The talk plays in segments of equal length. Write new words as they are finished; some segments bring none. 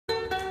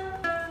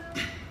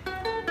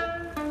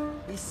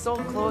so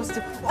close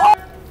to. Oh!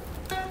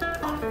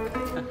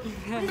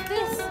 What is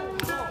this?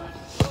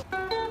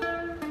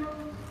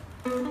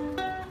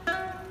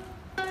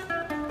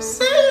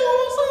 Say you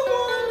want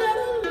someone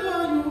that'll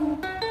love you,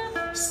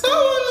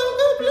 someone who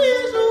can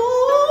please you.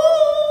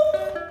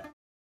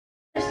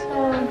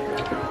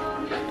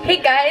 Hey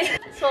guys,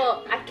 so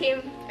I came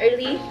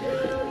early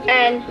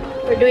and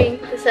we're doing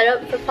the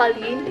setup for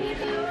Pauline.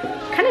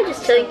 Kind of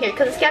just chilling here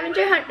because the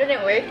scavenger hunt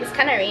didn't work. It's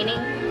kind of raining.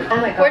 Oh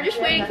my God. We're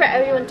just waiting for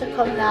everyone to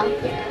come now.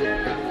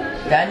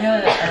 Daniel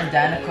and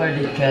Danica are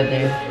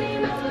together.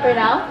 For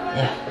now?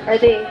 Yeah. Are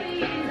they?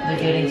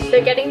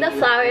 They're getting the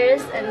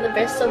flowers and the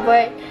Bristol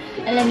board,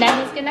 and then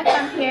Danny's gonna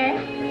come here,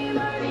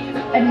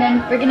 and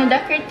then we're gonna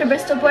decorate the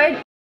Bristol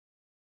board.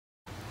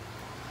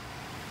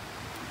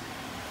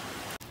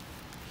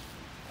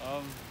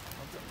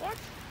 What?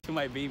 To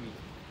my baby.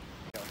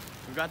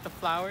 We got the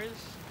flowers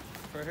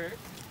for her.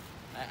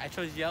 I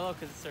chose yellow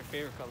because it's her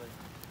favorite color.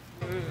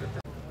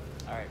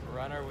 Alright, we're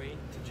on our way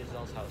to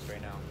Jizel's house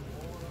right now.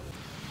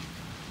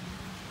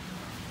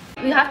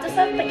 We have to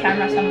set the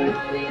camera somewhere.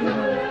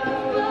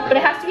 But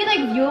it has to be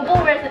like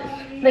viewable where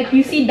like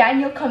you see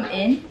Daniel come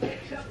in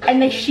and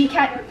like she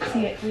can't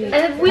see it. And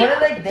if we put it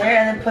like there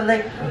and then put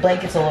like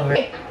blankets all over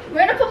it.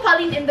 We're gonna put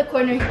Pauline in the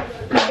corner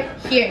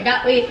here.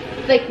 That way,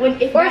 like when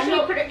if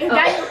Daniel,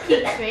 Daniel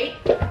peeks, right?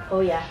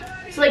 Oh yeah.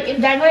 So like if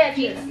Daniel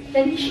peeks,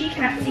 then she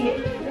can't see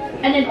it.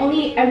 And then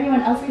only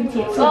everyone else can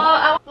see it. So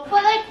we'll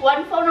put like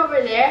one phone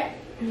over there.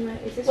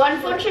 One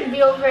phone should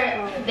be over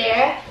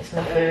there. It's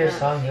my favorite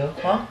song, yo.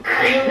 Huh?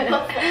 And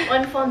we'll put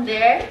one phone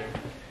there.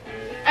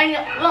 And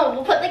no,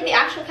 we'll put like the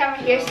actual camera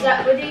here so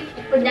that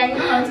when Daniel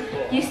comes,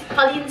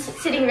 Pauline's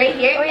sitting right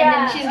here, and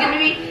then she's gonna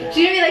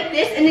be like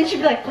this, and then she'll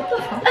be like, what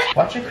the fuck?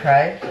 Watch her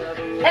cry.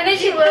 And then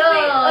she will.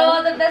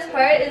 Oh, the best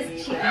part is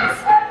she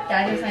thinks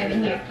Daniel's not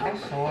even here. I'm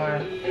sore.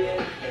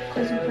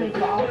 Because we played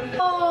ball.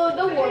 Oh,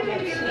 the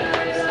warm-ups. I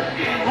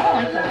don't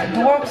like that. The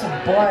warm-ups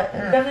are butt. You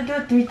have to do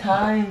it 3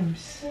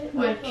 times.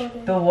 Which?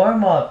 The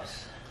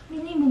warm-ups.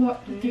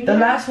 The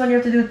last one you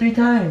have to do it 3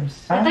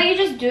 times. I thought you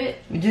just do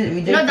it. We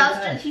did. No, that was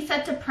just, he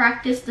said to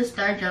practice the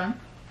star jump.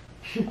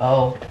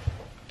 Oh.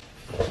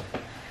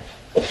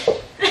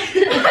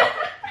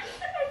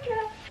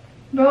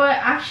 Bro, it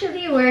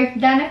actually worked.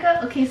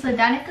 Danica, okay, so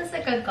Danica's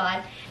like a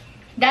god.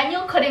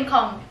 Daniel couldn't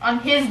come on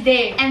his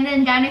day. And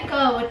then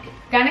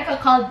Danica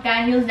called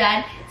Daniel's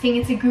dad saying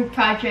it's a group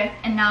project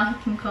and now he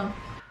can come.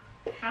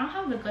 I don't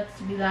have the guts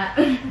to do that.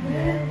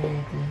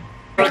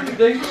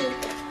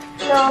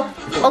 So,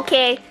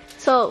 okay,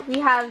 so we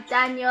have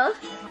Daniel.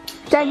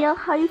 Daniel,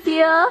 how you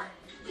feel?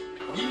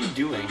 What are you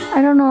doing?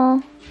 I don't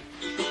know.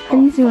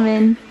 Can you zoom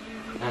in?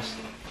 That's...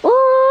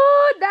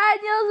 Ooh,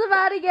 Daniel's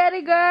about to get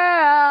a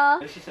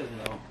girl. She says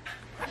no.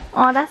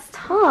 Oh, that's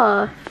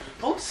tough.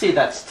 Don't say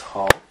that's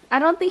tall. I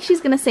don't think she's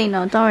gonna say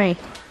no, don't worry.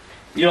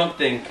 You don't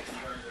think?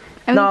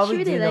 I mean, No, she we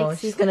really do know.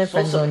 likes you. She's gonna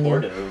friend zone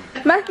you.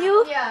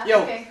 Matthew? Yeah.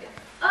 Yo. Okay.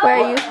 Where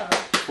are you?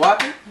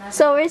 What?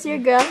 So where's your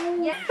girl?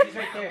 Yeah. She's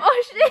right there.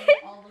 Oh shit!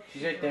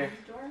 She's right there.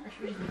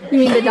 You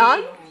mean the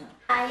dog?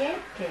 Tired?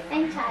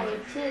 I'm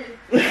tired too.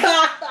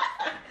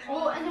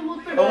 Oh, and then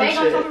we'll put a Oh, bag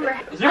on shit. top of her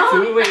head. Is there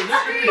food? Wait, is there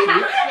food?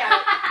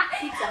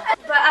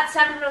 But at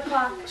 7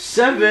 o'clock.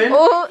 7?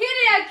 Oh!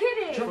 I'm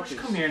kidding. George,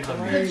 come here and tell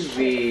me.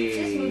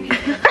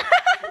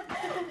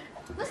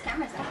 Whose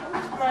camera is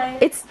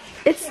that?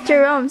 It's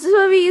Jerome's. This is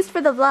what we use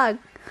for the vlog.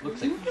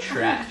 Looks like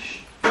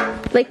trash.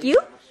 Like you?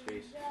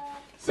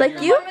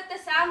 Like you? With the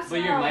Samsung.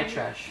 But you're my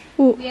trash.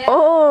 Ooh. Yeah.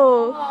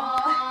 Oh!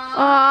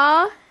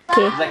 Aww.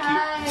 Okay. Is that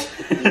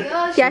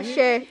cute? Yeah,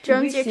 sure.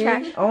 Jerome's your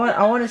trash. I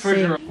want to For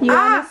sing. Jerome. You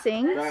wanna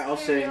sing? Right, I'll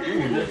sing.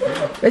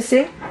 Let's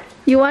sing.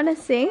 You wanna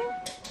sing?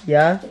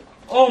 Yeah.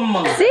 Oh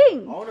my.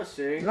 Sing! I wanna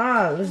sing.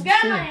 Nah, let's sing.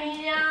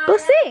 Go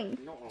sing!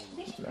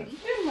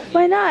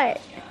 Why not?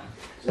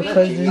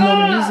 Because there's no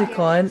music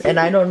on and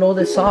I don't know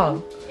the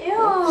song.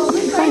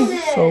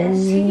 So.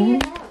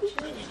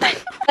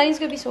 Lighting's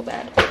gonna be so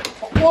bad.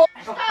 Bro,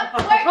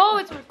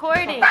 it's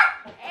recording.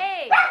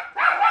 Hey!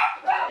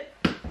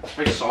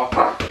 Very soft.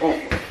 Oh.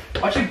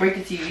 Watch you break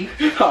the TV.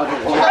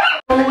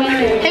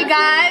 Hey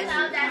guys!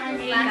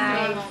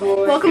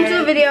 Welcome to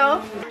the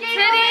video.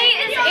 Today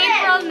is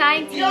April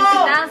 19,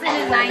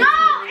 2019.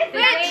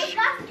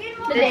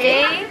 The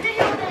day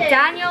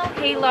Daniel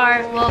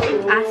Halar will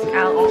ask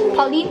out.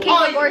 Pauline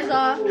came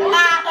Gorza.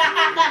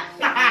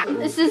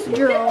 This is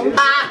Jerome.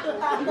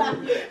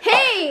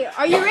 Hey!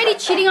 Are you already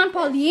cheating on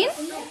Pauline?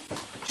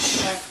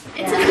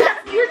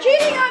 You're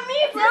cheating on me,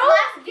 bro!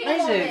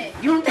 Isaac,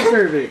 you don't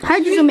deserve it.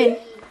 How'd you zoom in?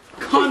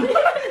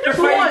 They're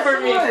fighting for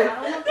me.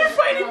 They're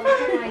fighting for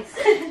me.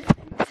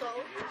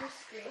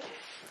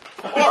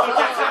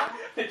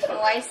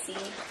 Oh, I see.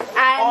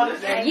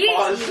 And You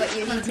see what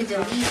you need to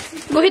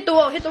delete. go hit the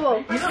wall, hit the wall.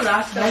 You know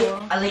last night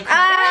I like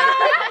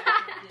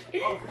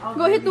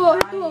Go hit the wall,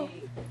 hit the wall.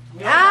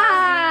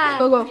 Ah!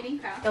 Go, go.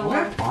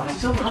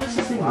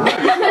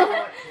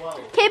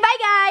 Okay, bye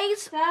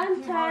guys.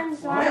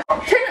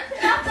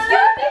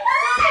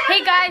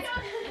 Hey guys,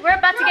 we're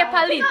about to get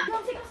Pauline.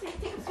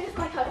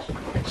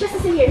 Just to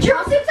sit here.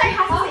 Jerome, sit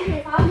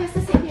here.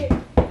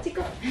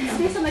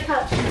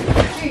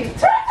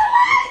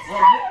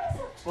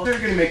 They're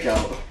gonna make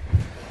out.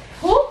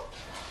 Who?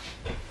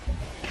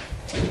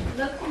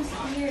 Look who's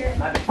here.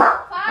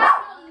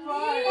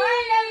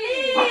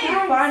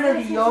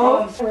 Finally,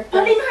 yo.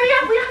 Pauline, hurry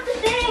up, we have to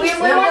sing. We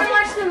want to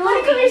watch the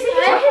movie. Come here, sing it.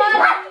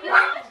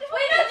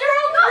 Wait, no,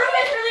 Jerome, no.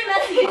 It's really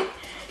messy.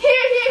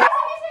 Here. Here.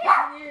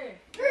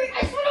 I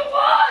just want to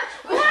watch.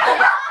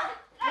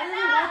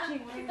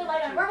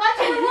 We're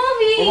watching the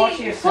movie. We're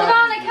watching a Hold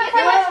on, I can't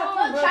find my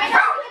phone.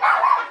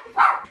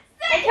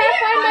 I can't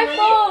find my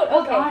phone.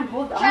 Okay.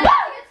 Hold on. Try not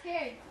to get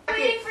scared. I'm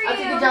waiting for you.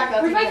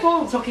 Where's my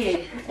phone? It's okay.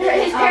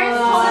 His parents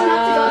told him not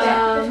to go there.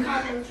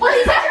 Well, he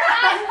said your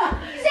ass.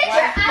 Sit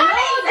your ass.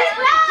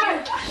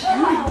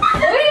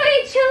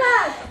 Wait, chill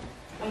out.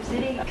 I'm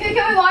sitting. Can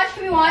we watch?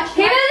 Can we watch?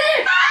 Wait a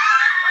minute.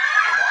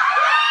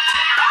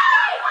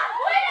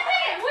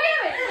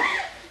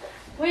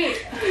 Wait.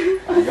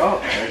 Yo.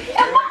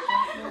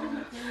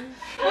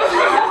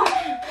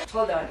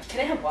 Hold on. Can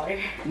I have water?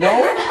 No.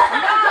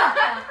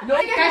 No.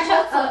 Get her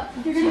hopes up.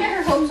 You're gonna get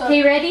her hopes up.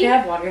 Okay, ready? Can I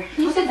have water?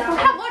 You sit down.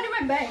 I have water in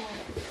my bag.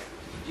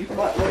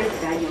 What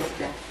is Daniel's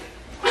death?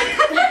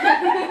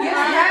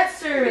 Yes,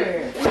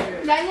 sir.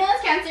 Daniel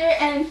has cancer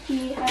and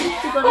he has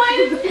to go to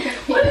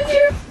What is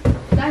your...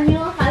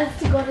 Daniel has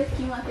to go to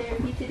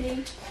chemotherapy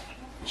today.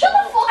 Shut the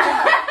fuck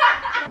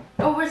up!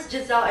 Oh, where's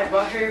Jizel? I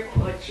brought her.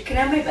 Can I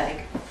have my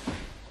bag?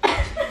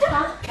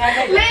 Huh? Can I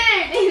have my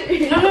bag?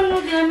 Later. No.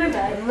 Can I have my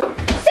bag?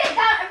 Sit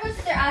down. Everyone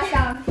sit their ass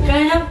down.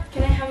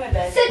 Can I have my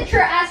bag? Sit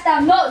your ass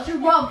down. No,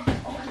 Jerome.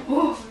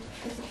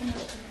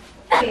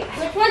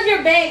 Which one's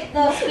your bag?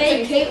 The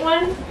Spade Kate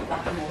one?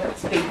 What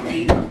Spade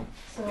Kate?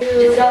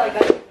 Jizel, I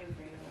got something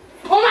for you.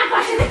 Oh my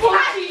gosh, it's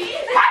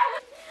Pauline.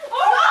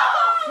 Oh no!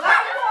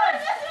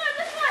 This one.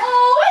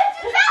 Oh, it's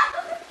Giselle.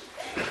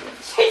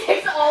 She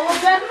takes all of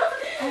them.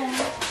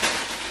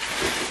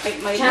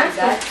 My dad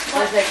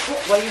was like,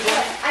 why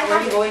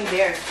are you going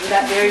there? In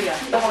that area? I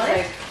was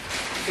like,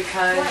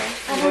 because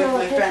you're with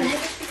my friend.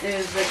 It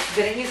was like,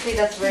 didn't you say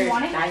that's where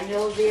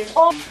Daniel is?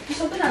 Oh,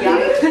 something else.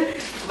 Yeah.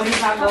 But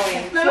he's not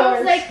going. No, I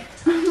was like,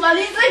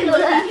 Pauline's like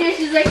looking here.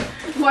 She's like,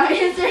 why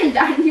is there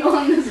Daniel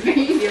on the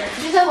screen?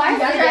 She's like, why is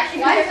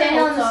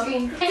Daniel on the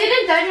screen?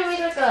 Didn't Daniel make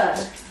like a...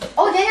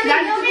 Oh,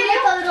 Daniel made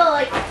like a little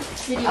like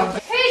video.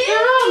 Hey,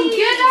 Jerome,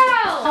 get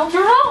out!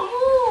 Jerome,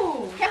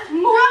 move!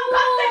 Jerome,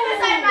 come sit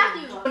beside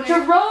Matthew.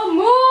 Jerome,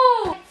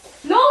 move!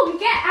 No,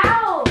 get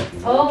out!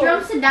 Oh,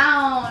 Jerome, sit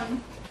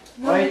down.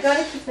 no, you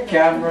gotta keep it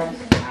Camera.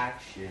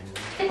 Action.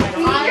 You're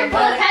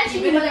full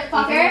attention, you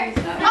motherfucker.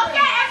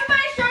 Okay,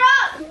 everybody shut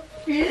up.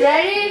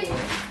 Ready?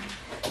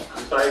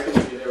 I'm sorry I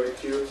couldn't be there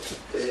with you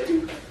today,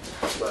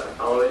 but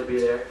I'll always be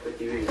there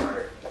with you in your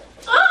heart.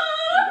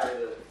 Enjoy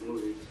the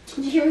movie.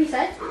 Did you hear what he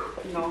said?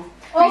 No.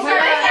 Oh,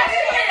 sorry.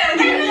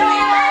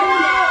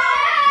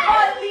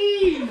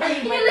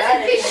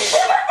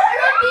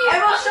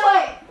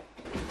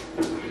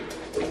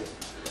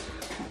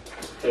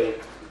 Hey,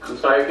 I'm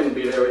sorry I couldn't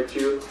be there with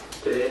you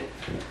today,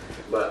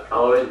 but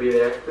I'll always be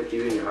there with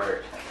you in your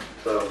heart.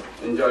 So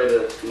enjoy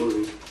the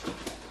movie.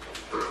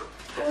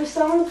 We're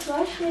so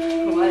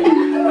flushing.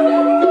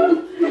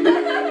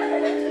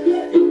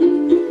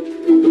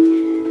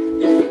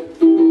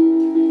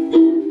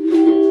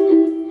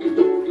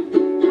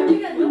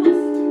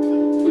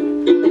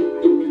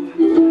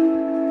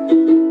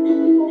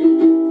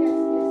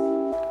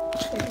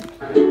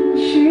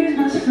 She's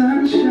my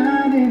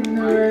sunshine in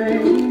the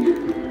rain.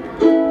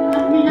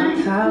 My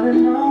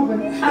Tylenol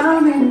when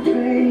I'm in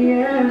pain,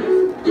 yeah.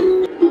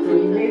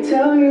 Let me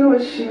tell you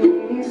what she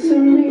means to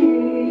me.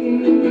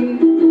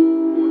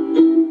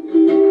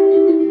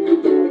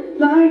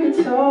 Like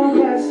a tall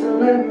glass of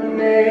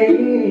lemonade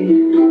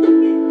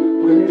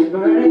when it's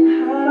burning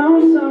hot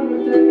on summer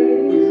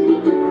days.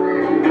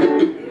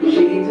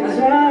 She's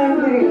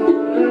exactly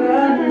what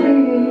I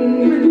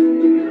need.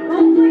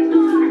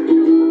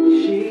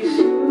 She's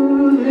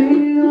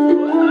soothing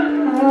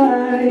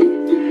like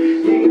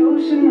the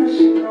ocean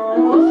rushing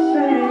on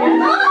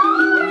sand.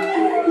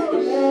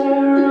 Takes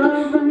care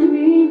of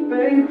me,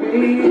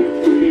 baby,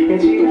 and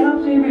she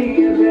helps me be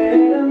a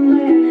better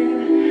man.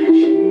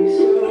 She's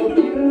so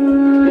beautiful.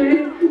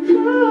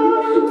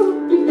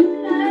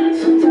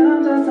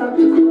 Sometimes I stop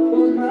to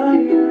close my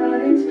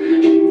eyes.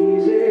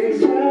 She's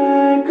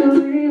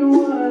exactly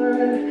what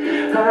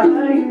I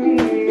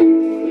need.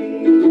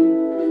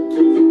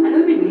 I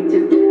don't even need to.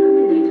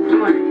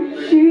 Come on.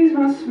 She's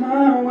my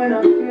smile when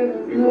I'm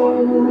feeling low.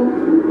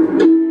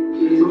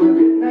 She's my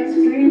good night's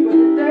sleep when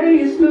the day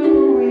is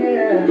through,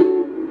 yeah.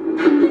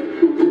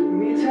 Let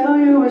me tell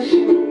you what she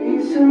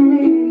means to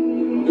me.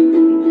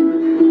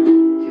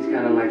 She's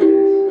kinda like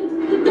this.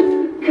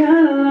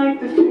 Kinda like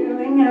the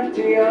feeling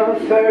after your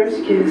first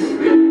kiss.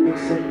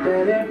 Except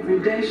that every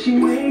day she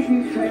makes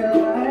me feel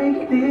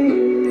like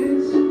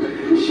this.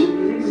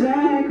 She's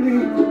exactly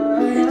what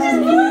I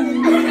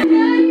need.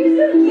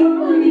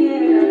 Oh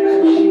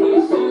yeah,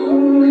 she's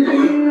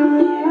soothing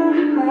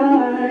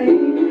like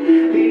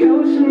the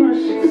ocean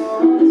rushing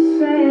on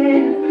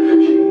sand.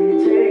 She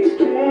takes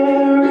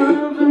care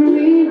of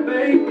me,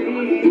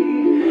 baby.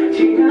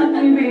 She helps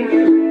me be a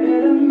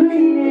better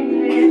man.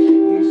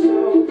 She's so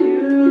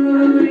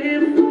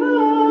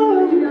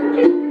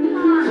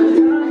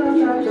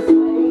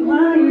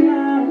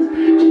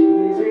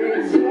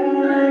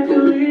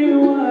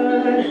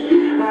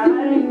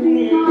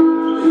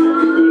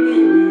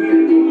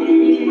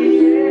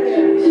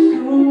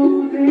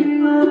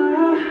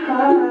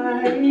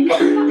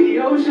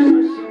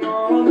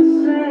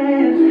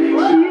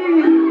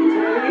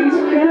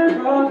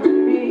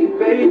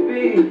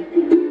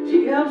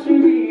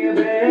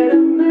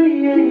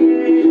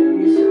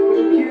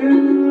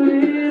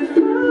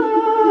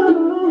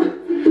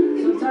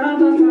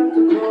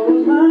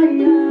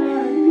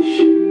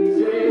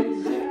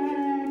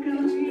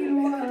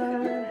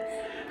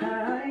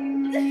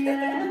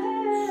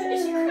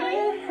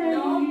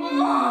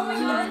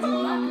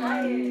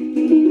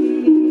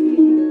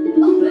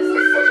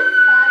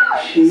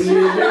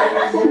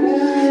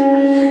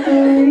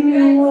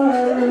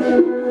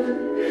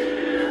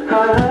Hey,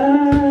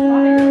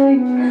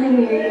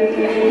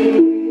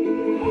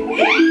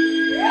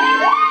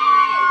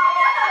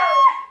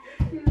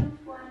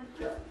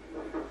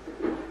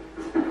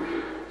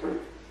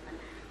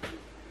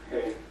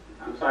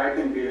 I'm sorry I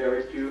couldn't be there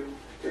with you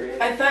today.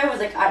 I thought it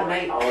was like at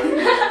night. I'll always be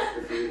there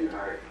with you in your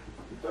heart.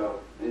 So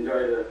enjoy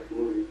the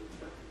movie.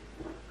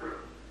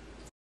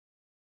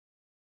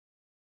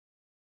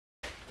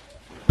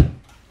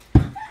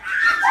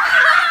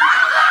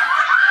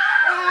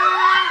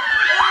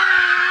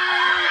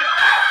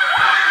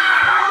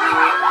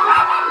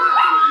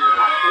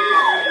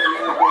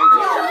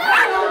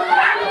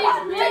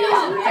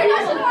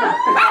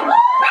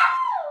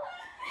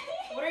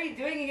 What are you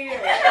doing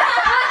here?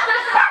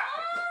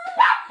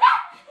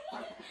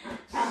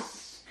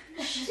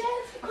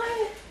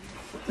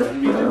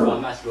 Want me to call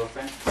my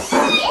girlfriend?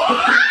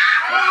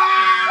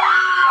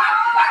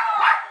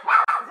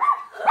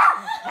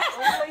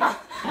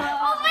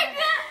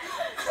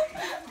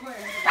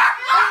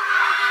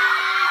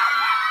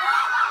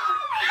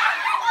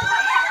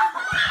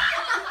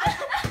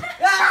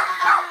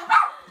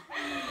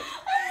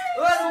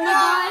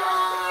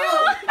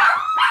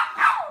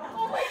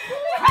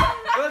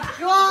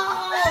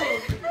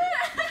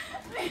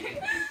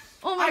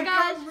 Oh my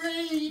gosh.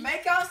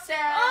 Make us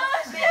sad.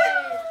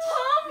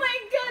 Oh my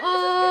god.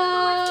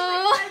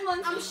 Oh.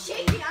 I'm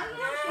shaking.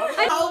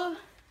 Oh,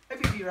 hey,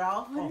 baby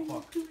Ralph. Oh,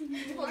 fuck.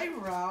 Hi,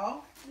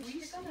 Ralph.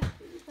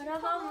 What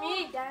about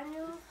me,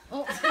 Daniel?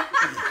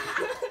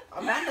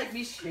 A man like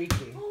me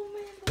shaking. Oh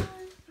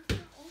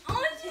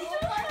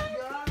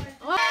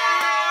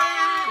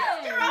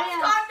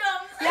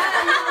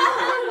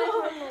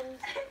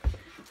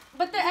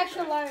But they're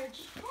extra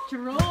large.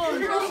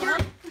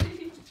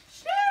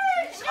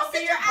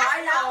 Update your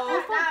eye now.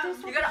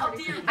 You gotta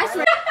update your I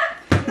swear.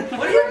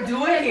 What are you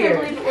doing here?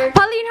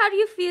 Pauline, how do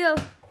you feel?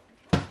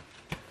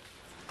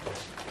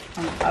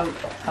 Oh.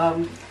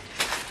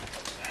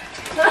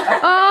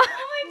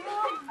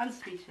 I'm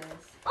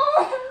speechless.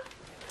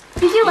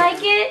 Did you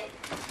like it?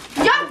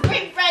 You're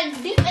great friends.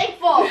 Be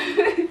thankful.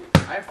 I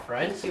have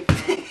friends.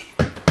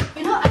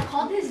 You know, I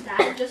called his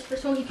dad just for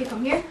so he could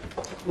come here.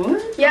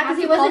 What? Yeah, because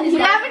he wasn't. He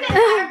have an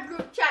entire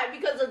group chat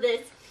because of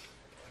this.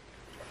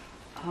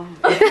 Oh.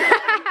 This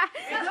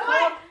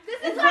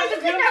is why you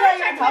can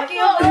never try to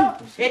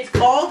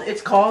phone.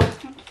 It's called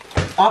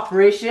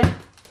Operation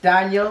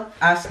Daniel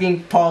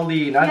Asking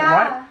Pauline.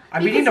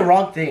 I'm reading the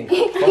wrong thing.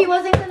 He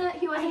wasn't gonna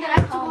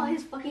call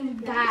his fucking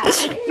dad.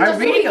 I'm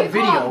reading a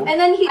video. And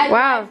then he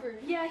Wow.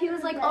 Yeah, he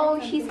was like, oh,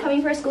 he's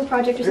coming for a school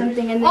project or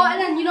something. And then, oh, and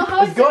then you know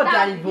how Let's go,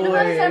 Daddy You know how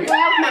I said boy.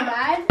 going out with my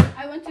dad?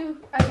 I went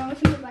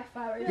with him to buy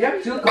flowers. You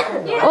have 2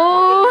 couples.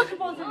 Oh,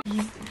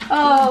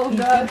 Oh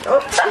god.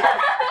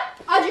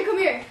 Audri, come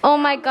here. oh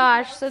my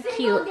gosh, so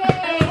cute.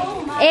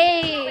 Oh my.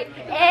 Hey,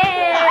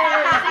 hey.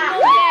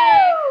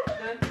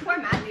 Poor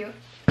Matthew.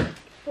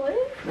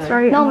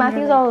 Sorry. No,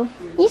 Matthew's all.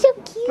 He's so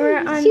cute. We're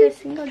on the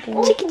single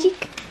game. Cheeky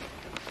cheek.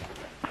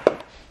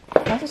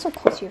 Why is it so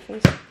close to your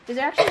face? Is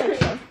there actually like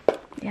so?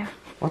 Yeah.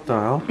 What the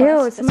hell?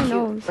 Ew, it's in my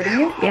nose.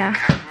 Yeah.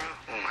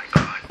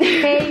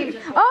 Hey.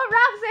 Oh,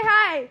 Rob, say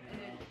hi.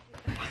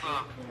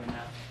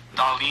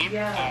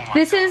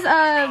 This is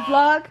a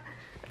vlog.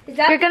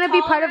 You're gonna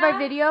be part of our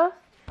video.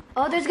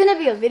 Oh, there's gonna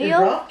be a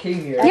video? Rob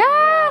came here.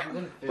 Yeah.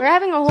 We're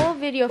having a whole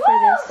video for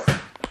this.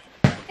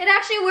 It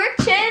actually worked,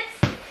 Chits.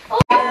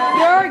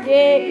 You're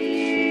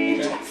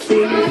gay.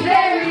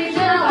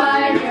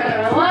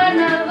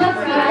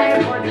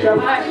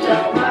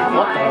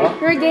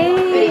 You're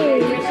gay.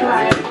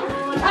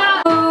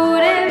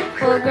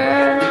 Beautiful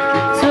girl.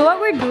 So what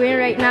we're doing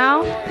right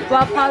now,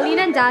 while Pauline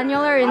and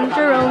Daniel are in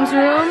Jerome's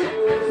room,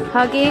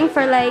 hugging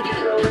for like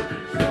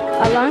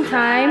a long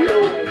time,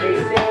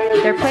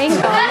 they're playing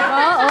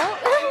volleyball. Oh.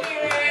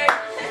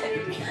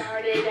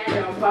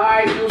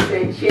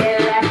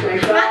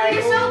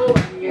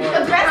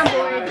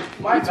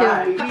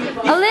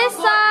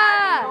 Alyssa!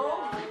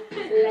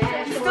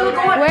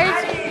 Where's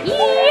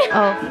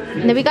Oh,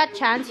 and then we got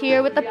Chance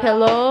here with the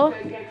pillow.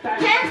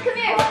 Chance, come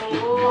here.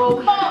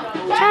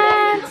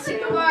 Chance! Are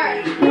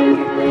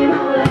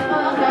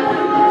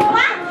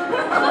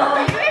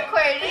you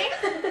recording?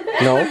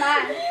 No.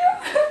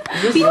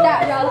 Beat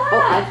that,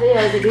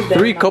 Ralph.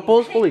 3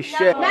 couples? Holy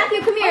shit.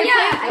 Matthew, come here.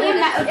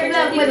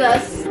 Yeah, with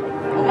us.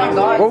 Oh my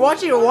god. We're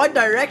watching One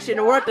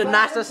Direction. We're at the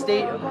NASA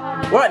state.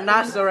 We're at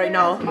NASA right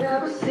now.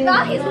 No,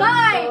 he's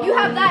mine. You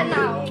have that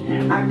now.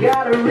 I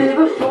got a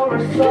river for a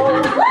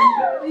soul.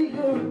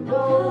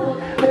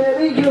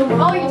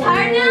 Oh, you're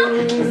tired now?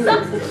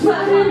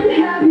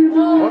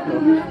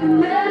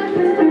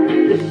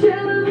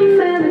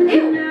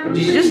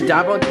 Did you just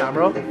dab on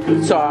camera?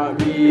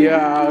 Sorry,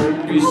 Yeah.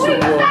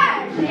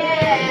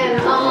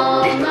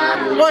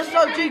 What's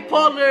up, Jake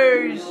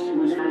Pollers?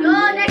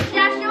 Yo, next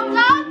Shasho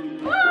vlog.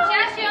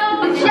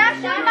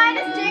 Shasho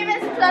minus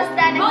James plus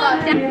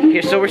Danica.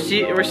 Okay, so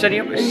we're setting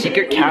up a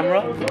secret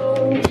camera.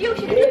 You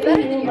should do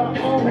better than you. I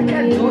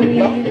can't do it,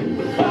 though.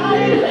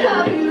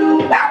 Oh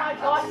my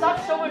god, stop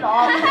showing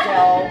off,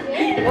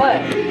 Jizel.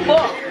 What? Look.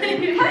 How do you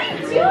do it?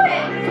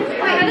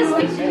 Wait, I just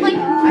like.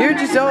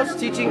 Jizel's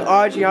teaching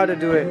Audri how to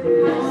do it.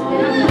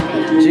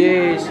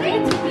 Jeez. I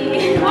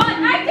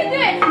can do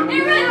it.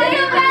 It runs in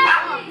your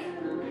back.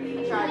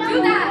 Do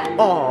that.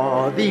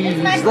 Oh,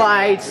 these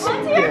lights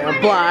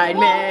can't blind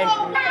me.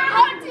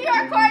 Onto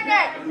your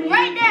corner.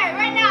 Right there,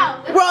 right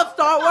now. World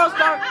star, world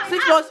star.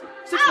 6 plus,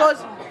 6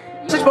 plus,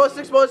 6 plus,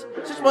 6 plus,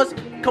 6 plus.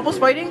 Couples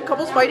fighting,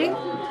 couples fighting.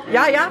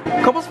 Yeah.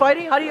 Couples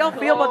fighting. How do y'all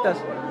feel about this?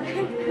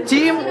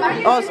 Team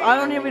us. I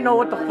don't even know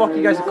what the fuck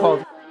you guys are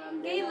called.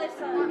 Gay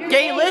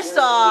Alyssa.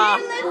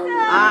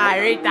 I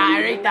rate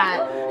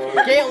that.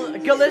 Gay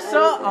Alyssa.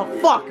 Oh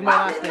fuck my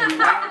last name.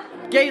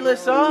 Gay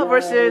Alyssa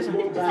versus.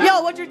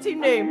 Yo, what's your team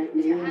name?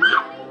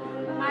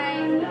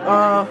 Pauline.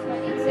 I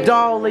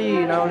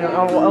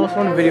was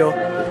on a video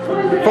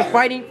for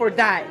fighting for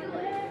that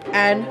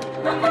and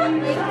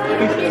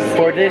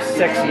for this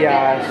sexy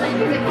ass.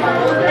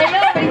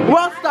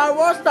 World star,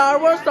 world star,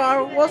 world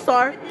star, world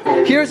star.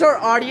 Here's our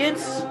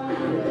audience.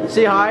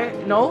 Say hi.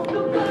 No.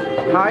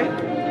 Hi.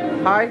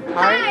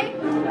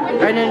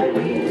 And then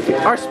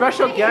our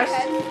special guest.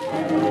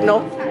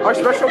 No. Our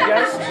special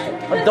guest.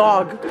 A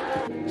dog.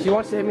 She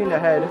wants to hit me in the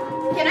head.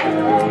 Can I?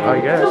 I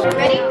guess.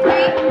 Ready? 3, 2,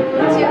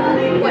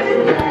 1.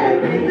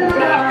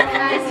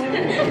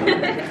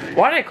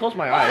 Why did I close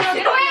my eyes?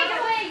 Get away!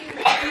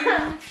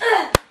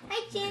 Hi,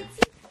 Chance.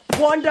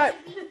 One die.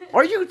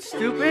 Are you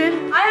stupid?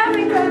 I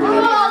haven't got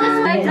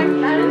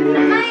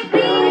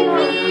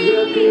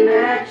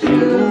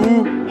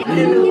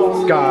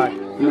God.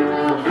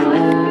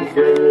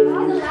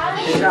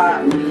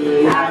 Shot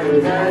me out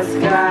of the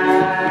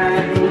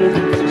sky.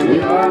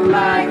 You're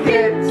my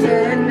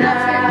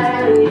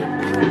kryptonite.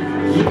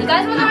 You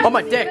guys want to watch Oh,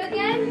 my dick.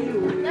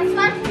 again? Let's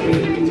watch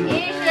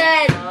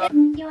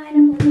Asian. You want to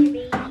hold your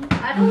baby? I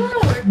don't know how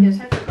to work this.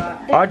 I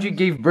forgot. Audri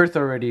gave birth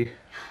already.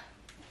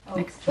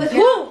 With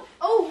who?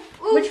 Oh,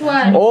 which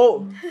one?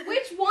 Oh,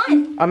 Which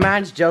one? a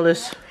man's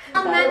jealous.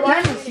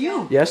 Mine is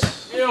you.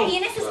 Yes.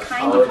 Penis is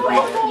kind of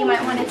wet. You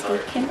might want to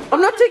take him. I'm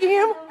not taking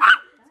him.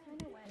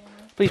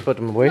 Please put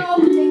him away. No,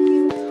 thank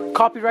you.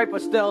 Copyright,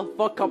 but still,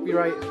 fuck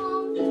copyright.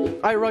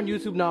 I run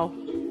YouTube now.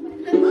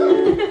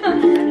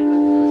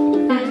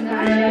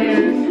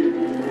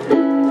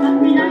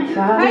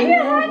 Are you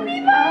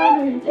happy,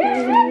 Mom?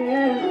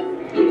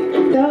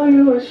 Tell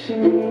you what she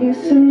means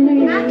to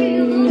me. Matthew,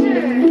 you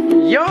loser.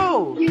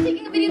 Yo! You're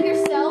taking a video of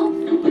yourself?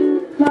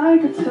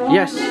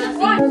 Yes.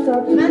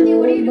 Matthew,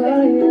 what are you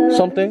doing?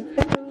 Something.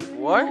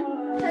 What?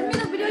 Send me the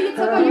video you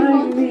took on your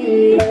phone,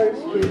 please.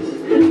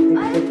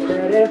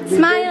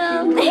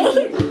 Smile.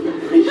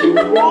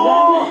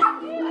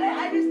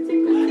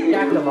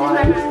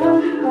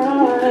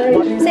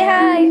 Say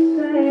hi.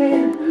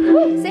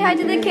 Say hi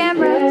to the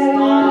camera.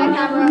 My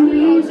camera.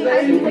 Oh, say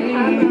hi to the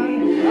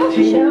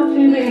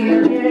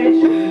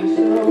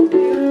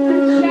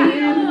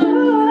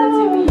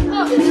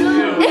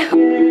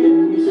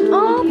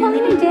Oh,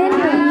 Pauline and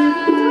Daniel.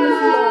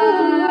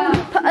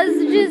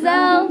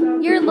 Jizel,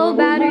 you're low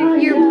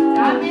battery. Your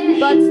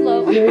butt's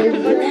low.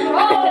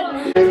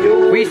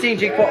 We sing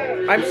Jake Paul.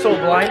 I'm so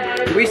blind.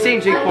 We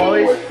sing Jake Paul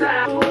is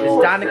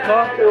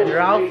Danica and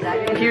Ralph.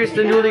 Here's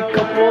the newly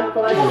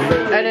couple.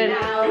 And then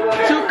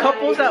 2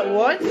 couples at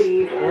once.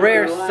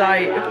 Rare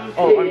sight.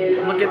 Oh,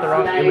 I'm looking at the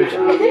wrong image.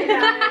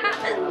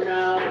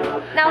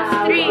 Now it's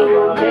 3.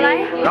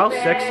 Right? How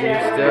sexy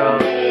still.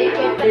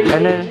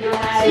 And then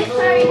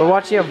we're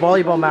watching a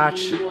volleyball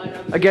match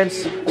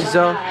against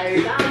Jizel.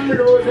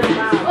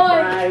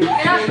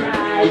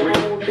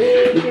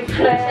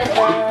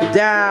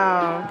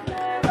 Down.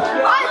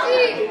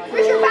 Audri,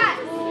 where's your bat?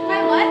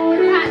 My what?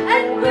 Your bat.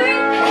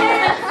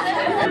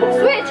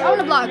 Switch, I want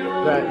to block.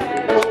 Right.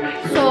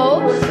 So,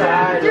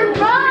 you're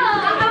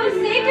wrong. I was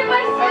saving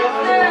my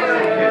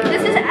sister.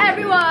 This is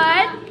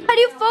everyone. How do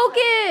you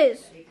focus?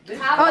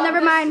 Oh,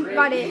 never mind.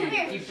 Got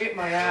it. You bit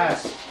my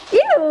ass. Ew,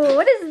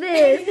 what is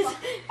this?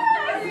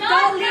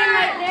 Don't lean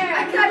right there.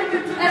 I got it.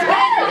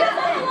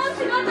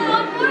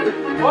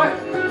 What?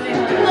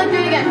 Look, do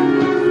it again.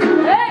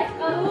 Hey!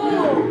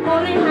 Oh,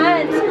 holding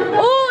hands.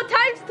 Oh,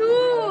 times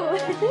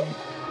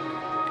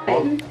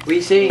 2.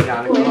 We sing,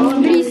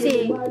 Danica. We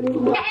sing. So as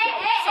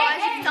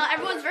you can tell,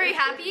 everyone's very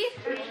happy.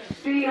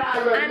 He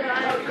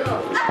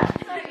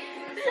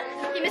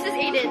misses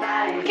Aiden.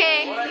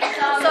 Okay,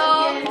 so